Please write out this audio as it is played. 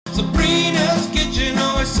Sabrina's kitchen,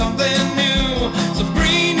 always something new.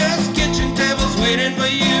 Sabrina's kitchen table's waiting for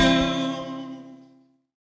you.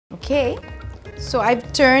 Okay, so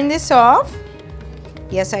I've turned this off.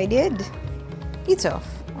 Yes, I did. It's off.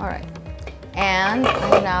 All right. And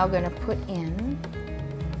I'm now going to put in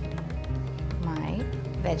my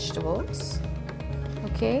vegetables.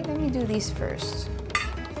 Okay, let me do these first.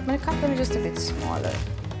 I'm going to cut them just a bit smaller.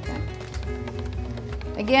 Okay.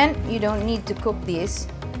 Again, you don't need to cook these.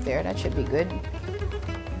 There, that should be good.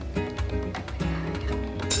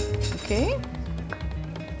 Okay.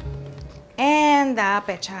 And the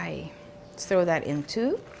pechay. Let's throw that in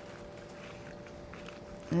too.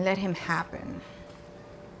 And let him happen.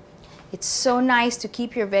 It's so nice to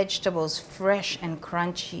keep your vegetables fresh and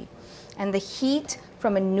crunchy. And the heat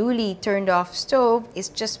from a newly turned off stove is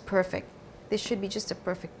just perfect. This should be just a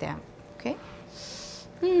perfect temp, okay?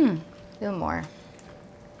 A little more.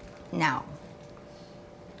 Now,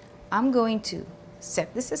 I'm going to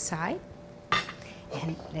set this aside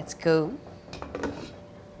and let's go.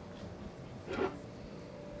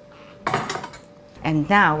 And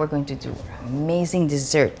now we're going to do an amazing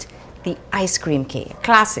dessert, the ice cream cake,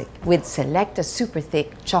 classic with Selecta super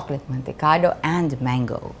thick chocolate mantecado and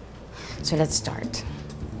mango. So let's start.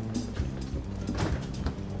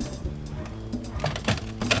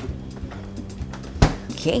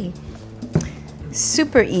 Okay,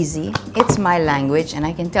 super easy. It's my language, and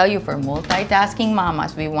I can tell you for multitasking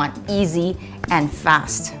mamas, we want easy and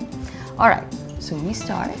fast. All right, so we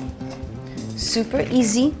start. Super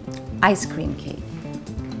easy ice cream cake.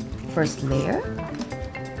 First layer.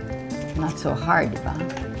 Not so hard, diba?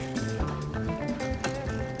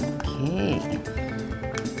 Okay.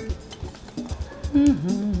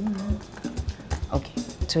 Okay,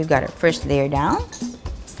 so we've got our first layer down.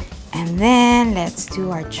 And then let's do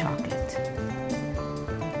our chocolate.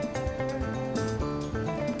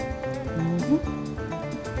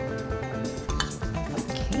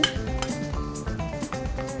 Okay.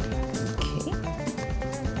 Okay.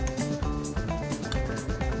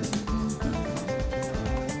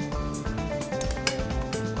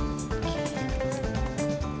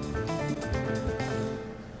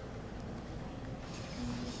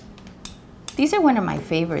 These are one of my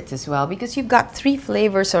favorites as well because you've got 3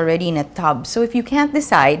 flavors already in a tub. So if you can't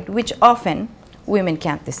decide, which often women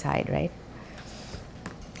can't decide, right?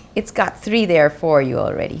 It's got 3 there for you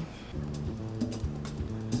already.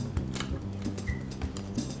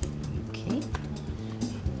 Okay.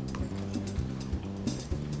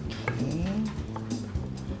 Okay.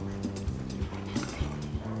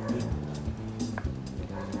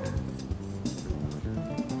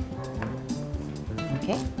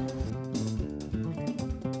 Okay.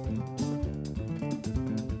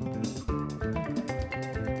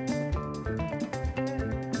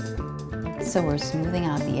 So we're smoothing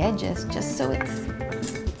out the edges just so it's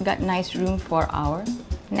got nice room for our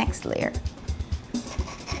next layer.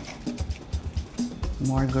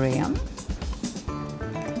 More graham.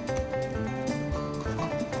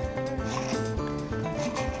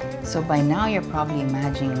 So by now you're probably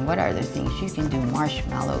imagining what are the things you can do.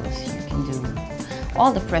 Marshmallows, you can do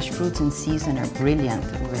all the fresh fruits in season are brilliant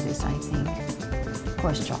over this, I think. Of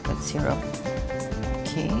course, chocolate syrup.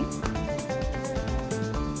 Okay.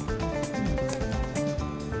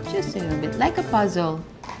 Just a little bit, like a puzzle.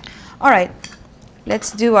 All right,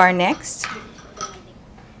 let's do our next.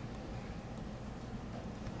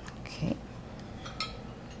 Okay.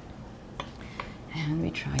 And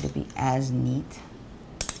we try to be as neat.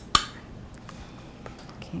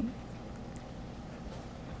 Okay.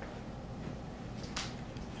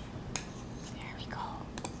 There we go.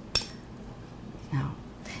 Now,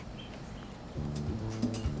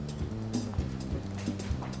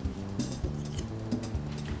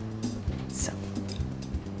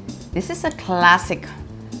 this is a classic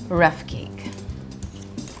rough cake.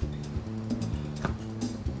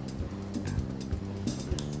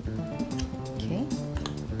 Okay.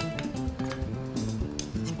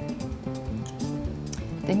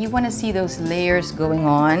 Then you want to see those layers going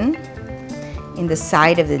on in the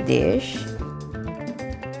side of the dish.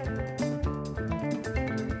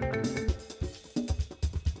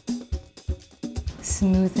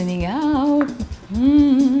 Smoothening out.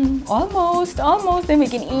 Almost, then we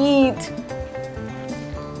can eat.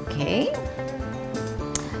 Okay.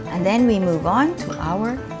 And then we move on to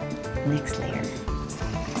our next layer.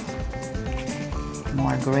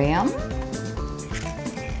 More graham.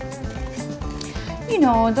 You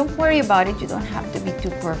know, don't worry about it. You don't have to be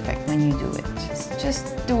too perfect when you do it.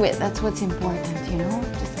 Just do it. That's what's important, you know.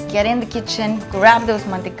 Just get in the kitchen, grab those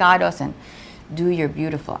mantecados, and do your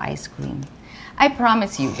beautiful ice cream. I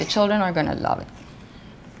promise you, the children are gonna love it.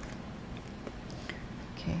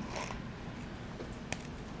 Okay.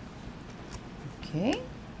 Okay.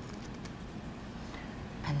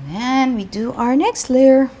 And then we do our next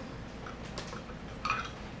layer.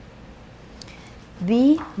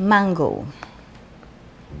 The mango.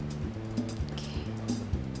 Okay.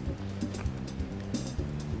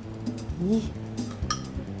 Yee.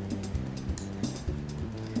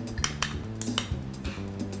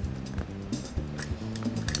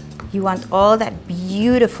 You want all that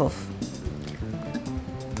beautiful,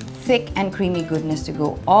 thick and creamy goodness to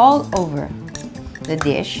go all over the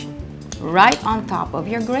dish, right on top of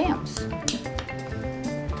your grahams.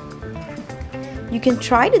 You can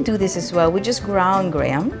try to do this as well with just ground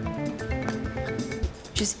graham,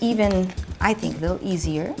 which is even, I think, a little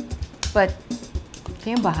easier, but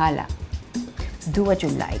kayong bahala. Do what you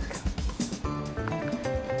like.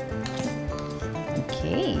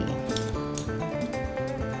 Okay.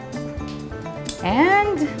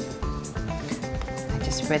 And I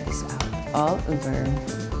just spread this out all over.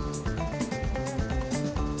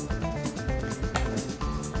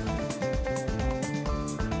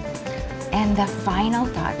 And the final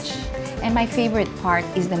touch, and my favorite part,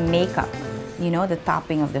 is the makeup. You know, the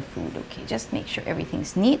topping of the food. Okay, just make sure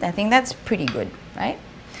everything's neat. I think that's pretty good, right?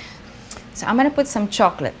 So I'm gonna put some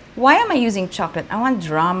chocolate. Why am I using chocolate? I want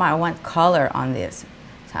drama, I want color on this.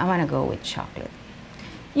 So I'm gonna go with chocolate.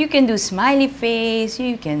 You can do smiley face,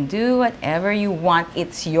 you can do whatever you want.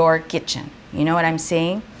 It's your kitchen. You know what I'm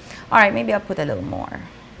saying? All right, maybe I'll put a little more.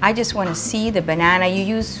 I just want to see the banana. You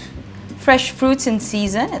use fresh fruits in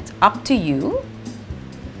season. It's up to you.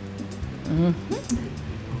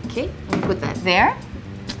 Okay, I'll put that there.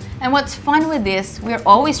 And what's fun with this, we're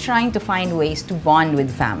always trying to find ways to bond with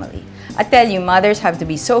family. I tell you, mothers have to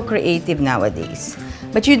be so creative nowadays.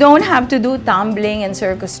 But you don't have to do tumbling and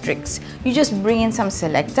circus tricks. You just bring in some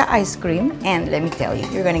Selecta ice cream, and let me tell you,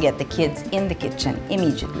 you're gonna get the kids in the kitchen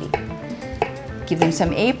immediately. Give them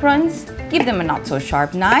some aprons, give them a not so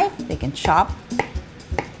sharp knife, they can chop.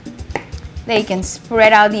 They can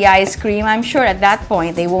spread out the ice cream. I'm sure at that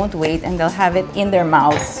point they won't wait and they'll have it in their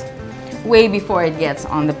mouths way before it gets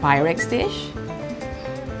on the Pyrex dish.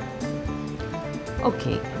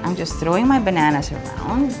 Okay, I'm just throwing my bananas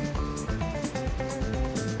around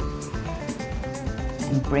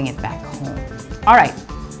and bring it back home. All right,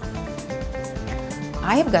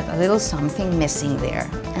 I have got a little something missing there,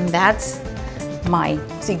 and that's my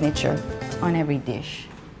signature on every dish,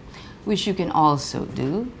 which you can also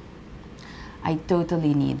do. I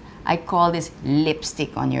totally need, I call this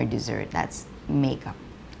lipstick on your dessert. That's makeup.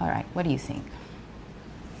 All right, what do you think?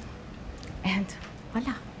 And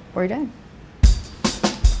voila, we're done.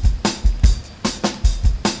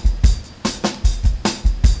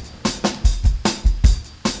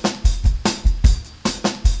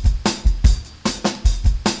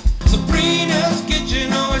 Sabrina's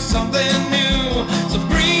kitchen, always something new.